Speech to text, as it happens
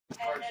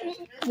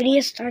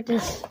Video start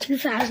this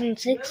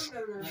 2006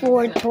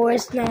 Ford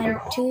Taurus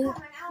 902.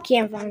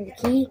 Can't find the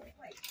key.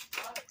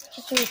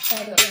 Just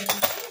restart it.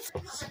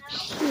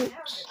 Shoot.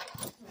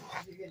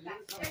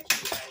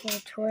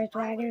 Ford Taurus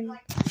wagon.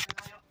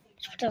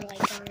 Let's put the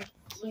light on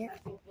here.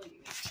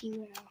 See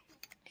what else.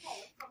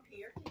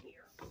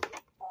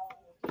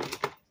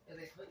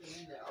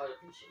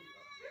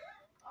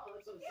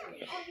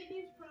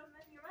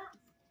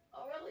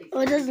 Oh,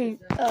 it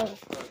doesn't. Oh,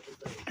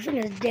 I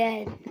think it's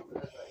dead.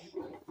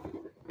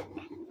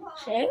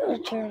 So it was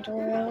turned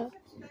around.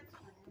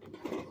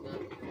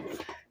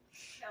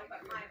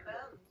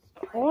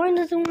 Horn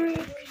doesn't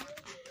work.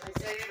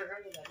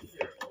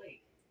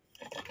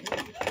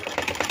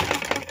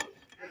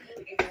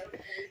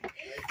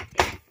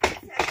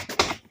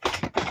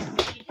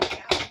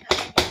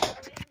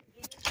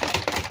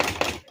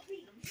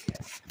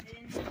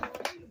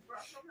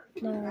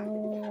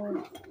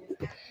 No.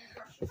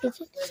 Is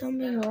it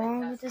something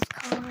wrong with this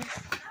car?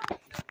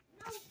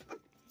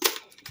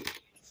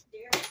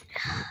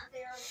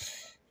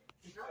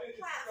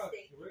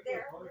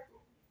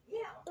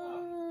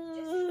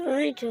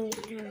 I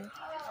don't know.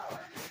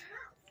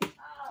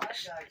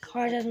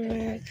 Car doesn't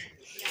work.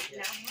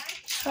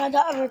 Try the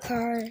other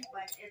car.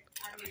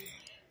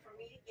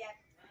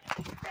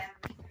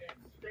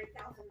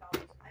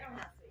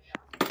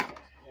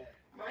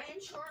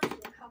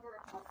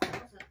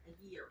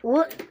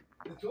 What?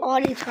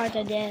 All these cars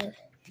are dead.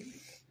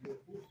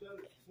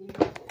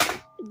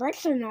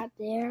 Brakes are not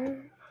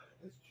there.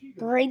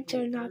 Brakes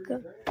are not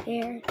good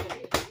there.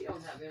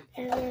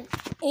 And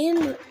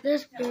in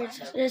this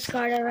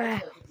car there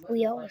are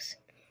wheels.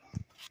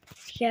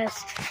 It's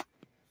just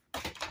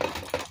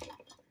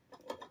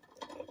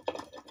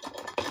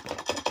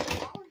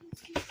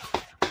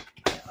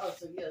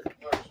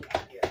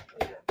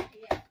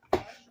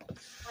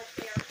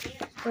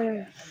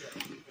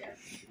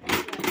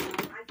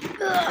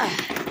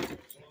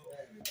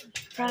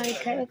probably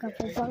cut a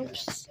couple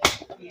bumps.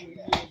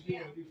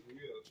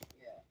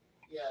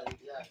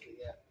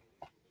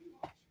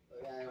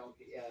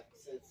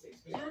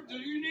 Do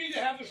you need to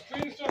have the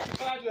screen stuff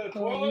beside the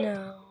toilet?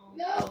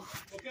 No.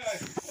 Okay.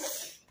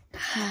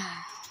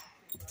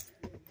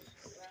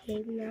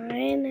 8,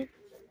 9.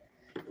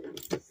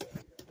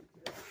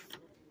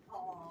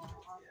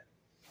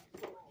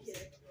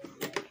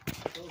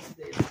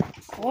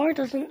 Or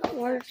doesn't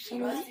work.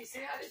 So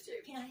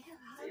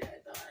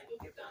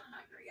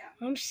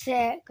I'm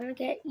sick. Gonna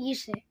get you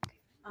sick.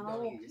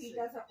 Oh, he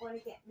doesn't want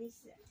to get me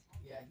sick.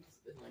 Yeah, he's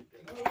been like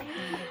that. Thank you,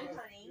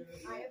 honey.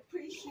 I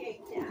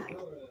appreciate that.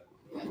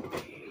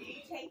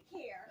 You take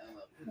care.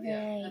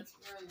 Yeah, that's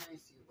very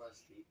nice of you,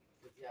 Rusty.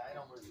 But yeah, I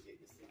don't want to get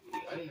you sick.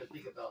 I didn't even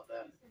think about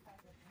that.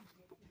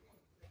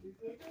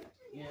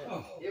 Yeah.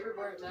 Oh. You ever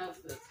wear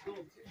masks at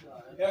school?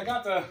 Yeah, I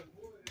got the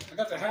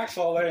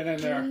hacksaw laying in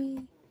there.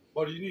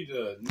 But you need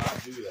to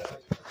not do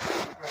that.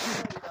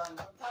 I'll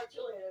talk to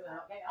you later then,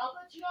 okay? I'll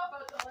let you know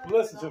about the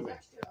Listen to me.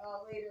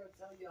 Later and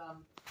tell you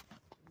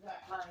that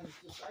time is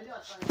just I'm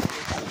not trying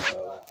to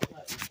All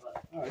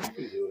right, you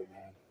can do it,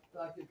 man.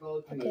 Dr.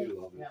 Gold, I know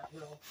you love me.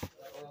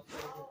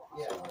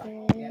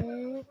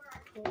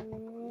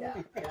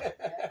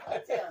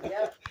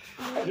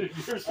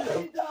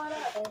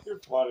 You're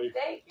funny.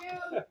 Thank you.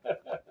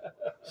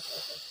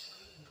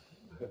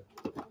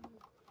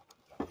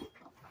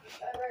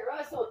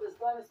 Russell, this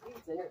Glennis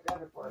pizza here,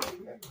 grab it for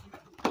me.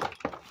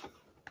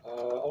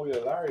 Oh yeah,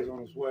 Larry's on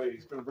his way.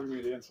 He's gonna bring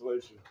me the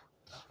insulation.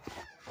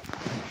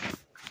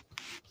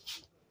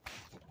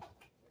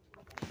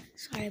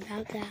 Sorry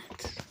about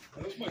that.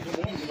 This might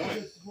come on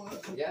tonight.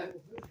 Yeah.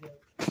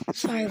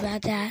 Sorry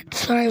about that.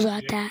 Sorry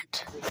about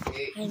that.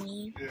 I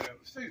mean. Yeah, it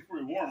stays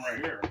pretty warm right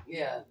here.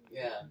 Yeah.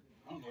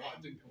 I don't know why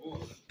it didn't come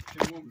on. It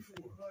came on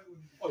before.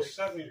 Oh, it's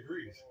 70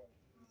 degrees.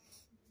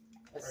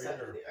 That's Right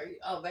 70.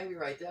 Maybe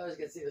right there. I was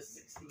gonna say it was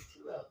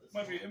 62 out this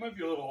It might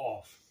be a little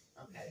off.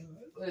 Okay.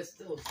 But it's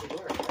still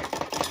work,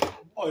 right?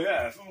 Oh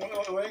yeah, it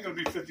ain't gonna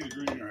be 50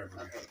 degrees in here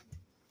every day.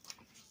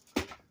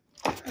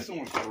 I just don't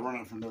want to start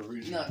running for no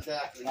reason. No,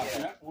 exactly. Now, Yeah.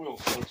 that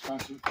oil's so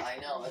expensive. I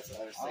know. That's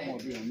what I was I don't saying.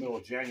 want to be in the middle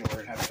of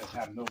January and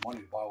have no money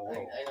to buy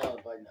oil. I know,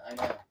 but I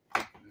know.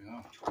 You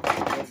know,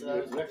 That's what I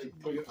was we actually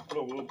put a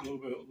little bit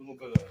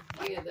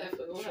of Yeah,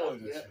 definitely.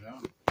 chilliness, you know.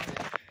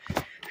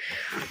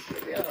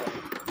 Yeah.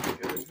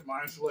 Here's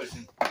my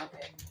insulation.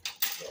 Okay.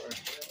 Sorry.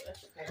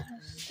 That's okay.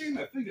 Seeing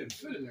that thing didn't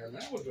fit in there, man,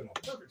 that would have been a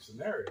perfect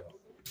scenario.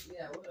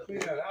 Yeah. What Clean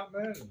that out,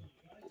 man,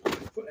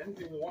 and put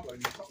anything we want,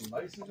 like something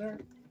nice in there,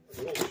 like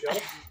a little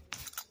shelf.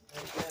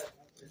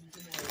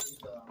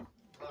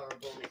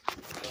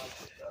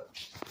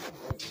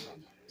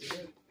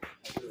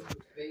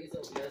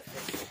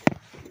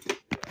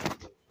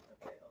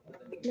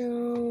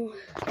 No.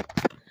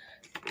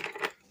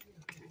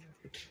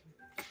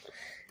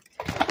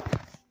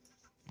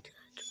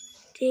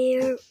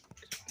 There.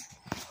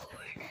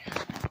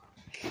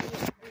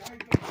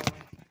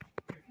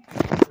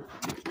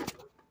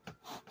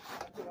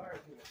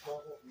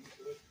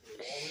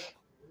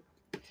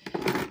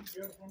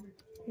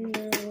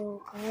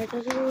 No, car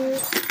doesn't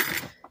work.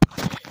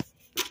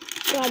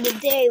 try the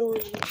day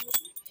with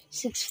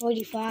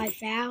 645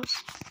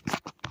 fouls.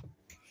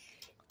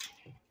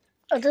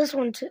 Oh, this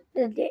one to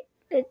the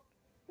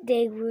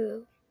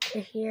Daewoo to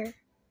here.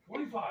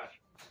 25.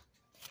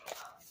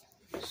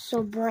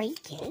 So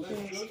bright.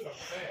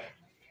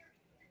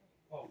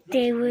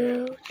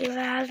 Daewoo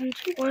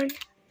 2001.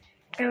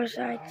 I was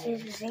like,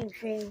 it's the same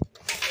thing.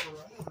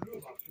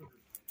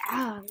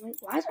 Ah, I'm like,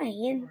 why is my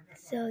hand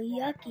so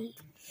yucky?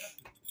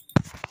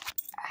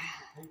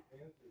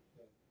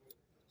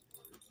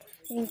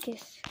 I think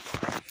it's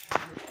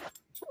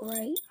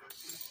right.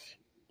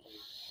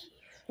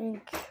 I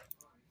think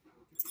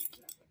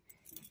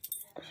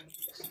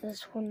it's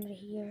this one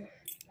here.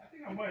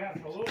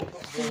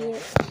 See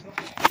it?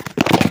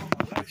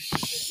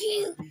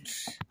 Shoot!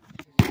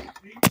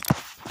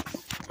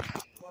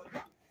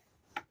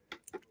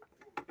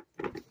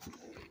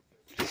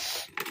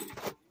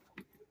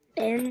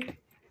 And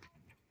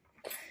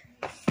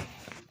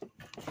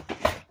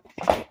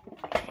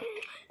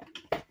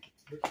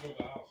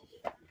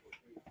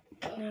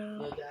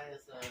The guy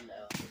is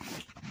no.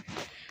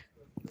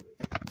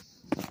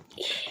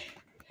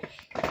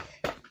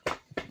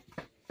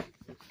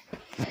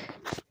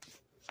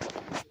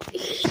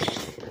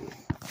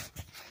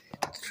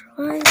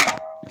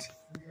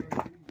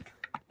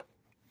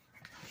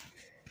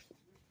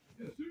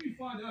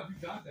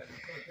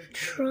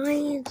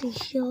 trying to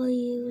show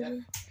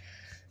you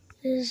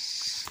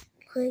this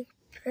like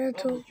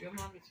pedal. Your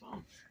mommy's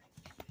phone.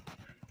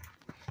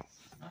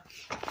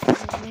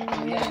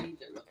 Yeah. Yeah, I need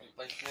to look.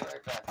 But she'll be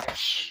right back.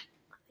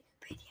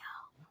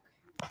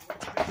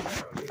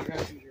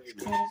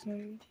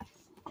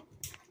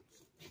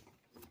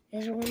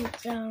 This one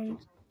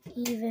sounds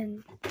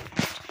even.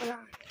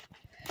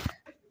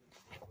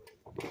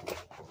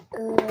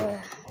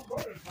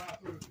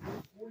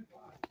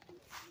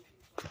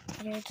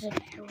 Here's the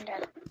panda.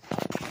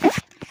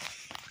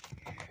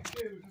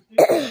 He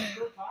was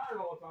so tired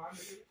all the time.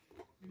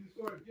 He just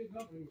started getting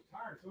up and he was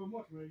tired so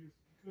much, man, he just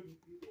couldn't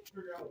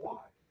figure out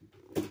why.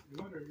 You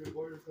wonder if his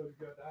lawyer said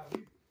he got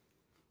diabetes.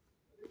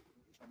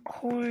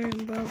 Horn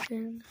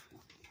broken.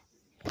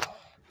 Oh,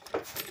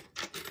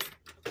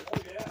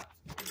 yeah.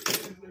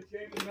 They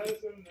came to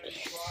medicine and they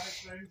tried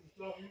things and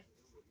stuff.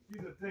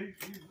 He's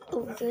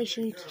a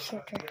huge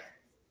shifter.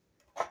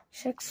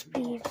 6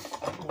 speeds,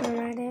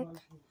 automatic.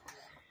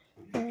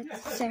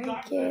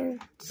 Second,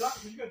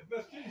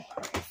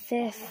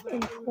 5th,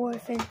 and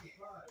 4th, and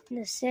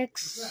the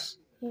 6th,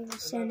 in the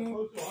Senate.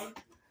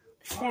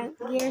 That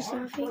gear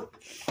something.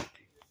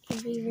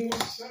 And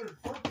reverse.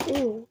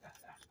 Ooh.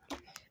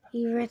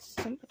 He reversed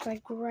something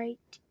like right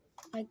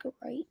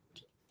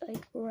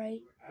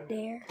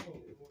there.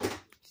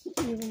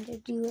 Even to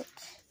do it,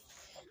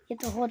 you have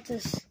to hold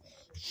this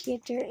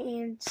shifter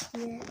and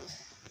steer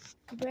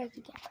to break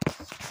the gas.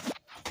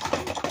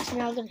 It's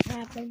not gonna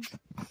happen.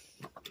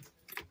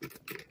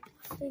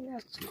 I think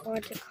that's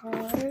called the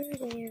card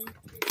and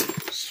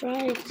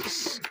try to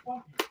just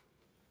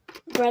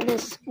grab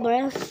this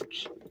breath.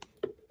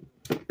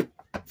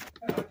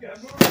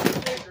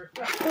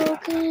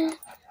 Okay.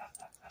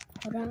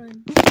 Hold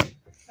on.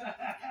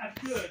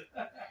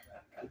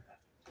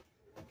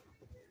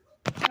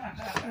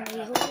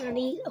 I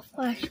need a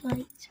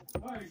flashlight.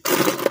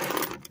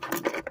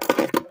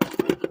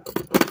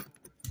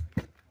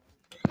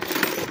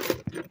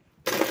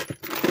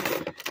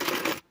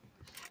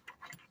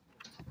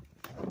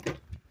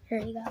 Here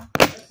you go.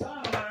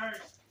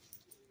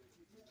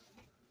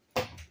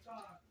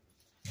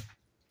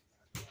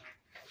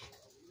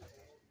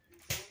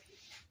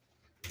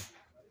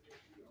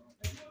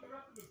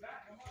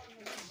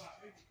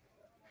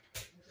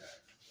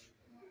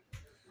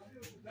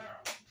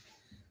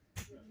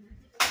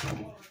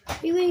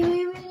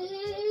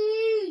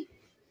 Wait.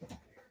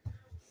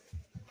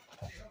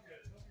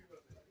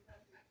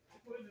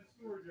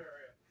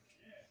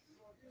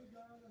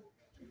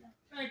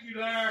 Thank you,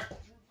 Larry.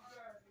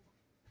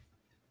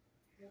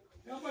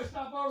 Y'all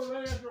stop over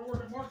there after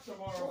work at Mark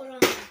tomorrow. Hold on.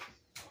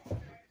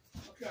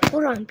 Okay.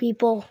 Hold on,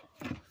 people.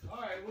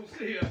 All right, we'll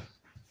see you.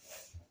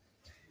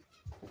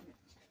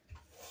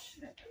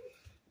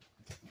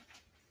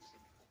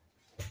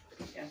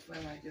 Yes,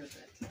 what do I do with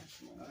it?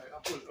 All right,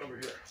 I'll put it over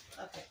here.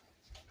 Okay.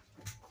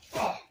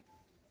 Oh.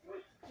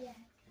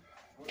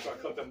 I'm trying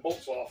to cut them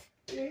bolts off.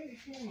 Come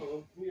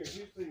on.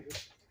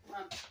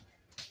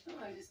 No,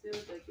 I just do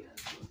what I can.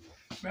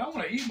 Man, I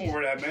want to eat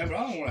more of that, man, but I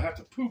don't want to have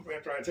to poop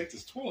after I take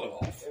this toilet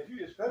off.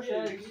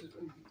 Especially,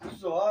 this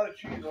is a lot of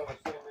cheese on this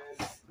thing,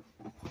 man.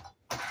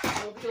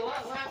 There'll be a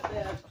lot left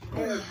there.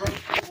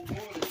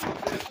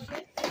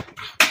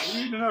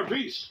 We need another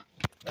piece.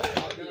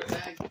 I'll be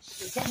back.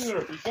 Cut me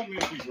another piece. Cut me a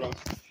piece, Rob.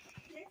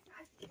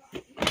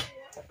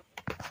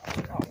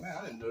 Oh, man,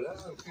 I didn't do that.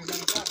 I didn't think I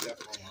got that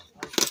for a while.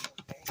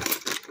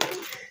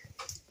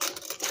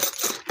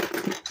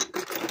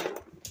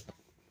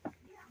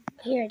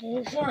 Here it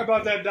is. Sorry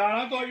about that, Don.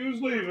 I thought you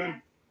was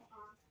leaving.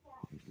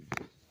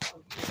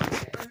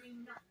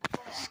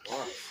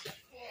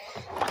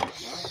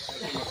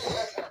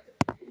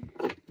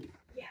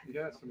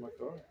 Yeah, it's in my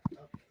car.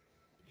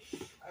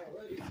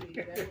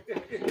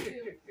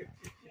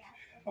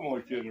 I'm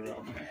only kidding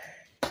around, man.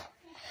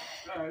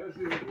 Alright, let's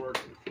see if it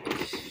works.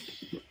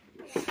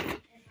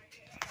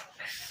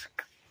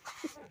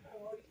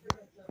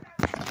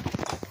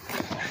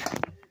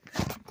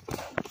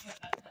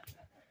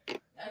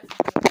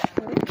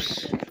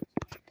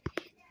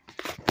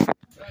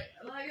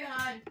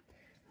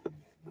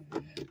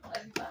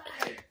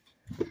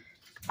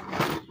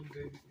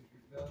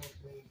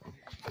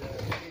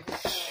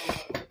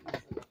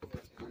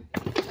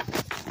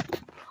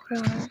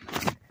 Oops.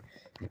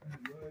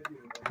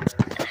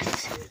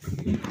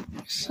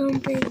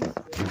 Something.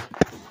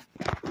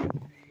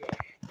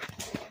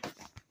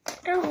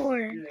 Oh,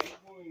 there's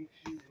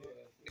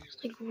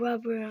like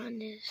rubber on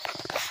this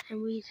for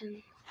some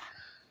reason.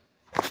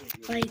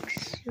 Like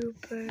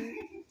super.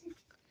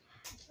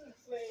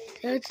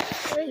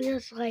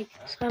 That's like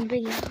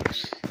something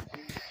else.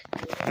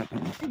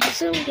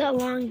 This one got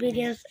long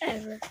videos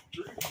ever.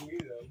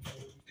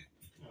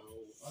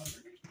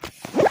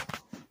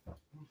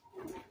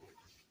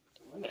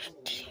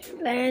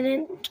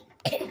 Landon.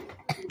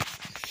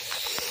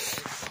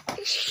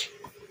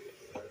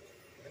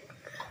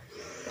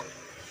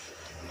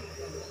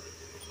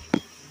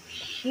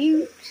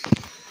 Shoot.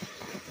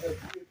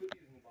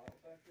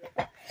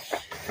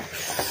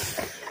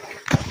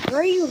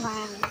 Very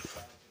loud.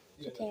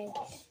 Okay.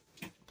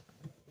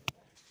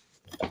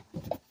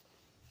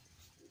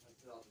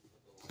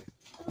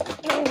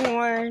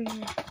 Horn.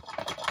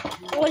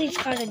 What he's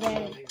got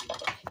today.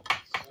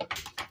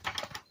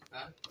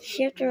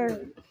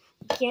 Shifter.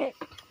 Can't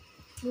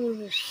move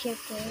the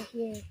shifter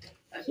here.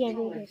 Can't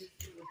do this.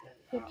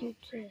 Can't do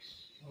this.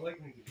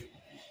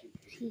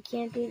 He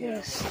can't do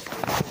this.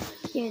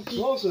 Can't do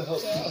It also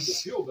helps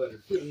this. people feel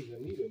better too. You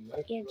need them.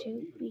 Can't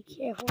do. Be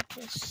careful with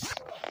this.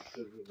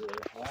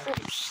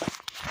 Oops.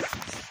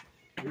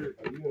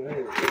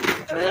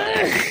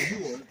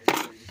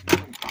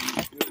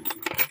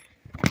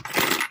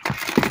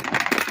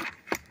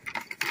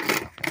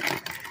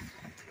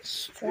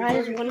 Let's try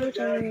this one more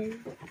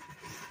time.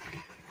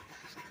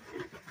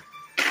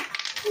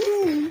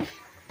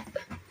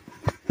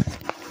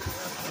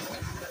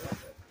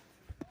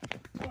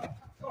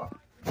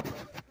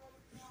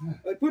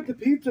 I put the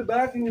pizza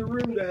back in your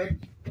room, Dad.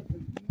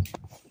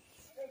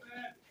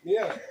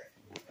 Yeah.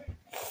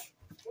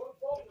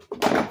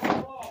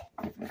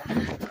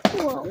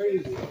 Whoa.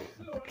 Crazy.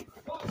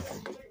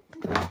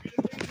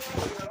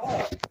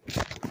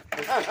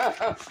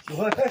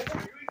 What?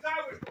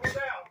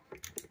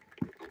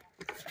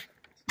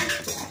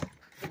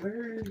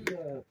 Where is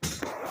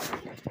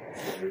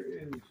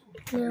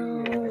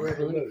No. Let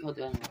me call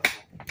down.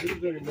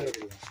 Where's their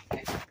medal?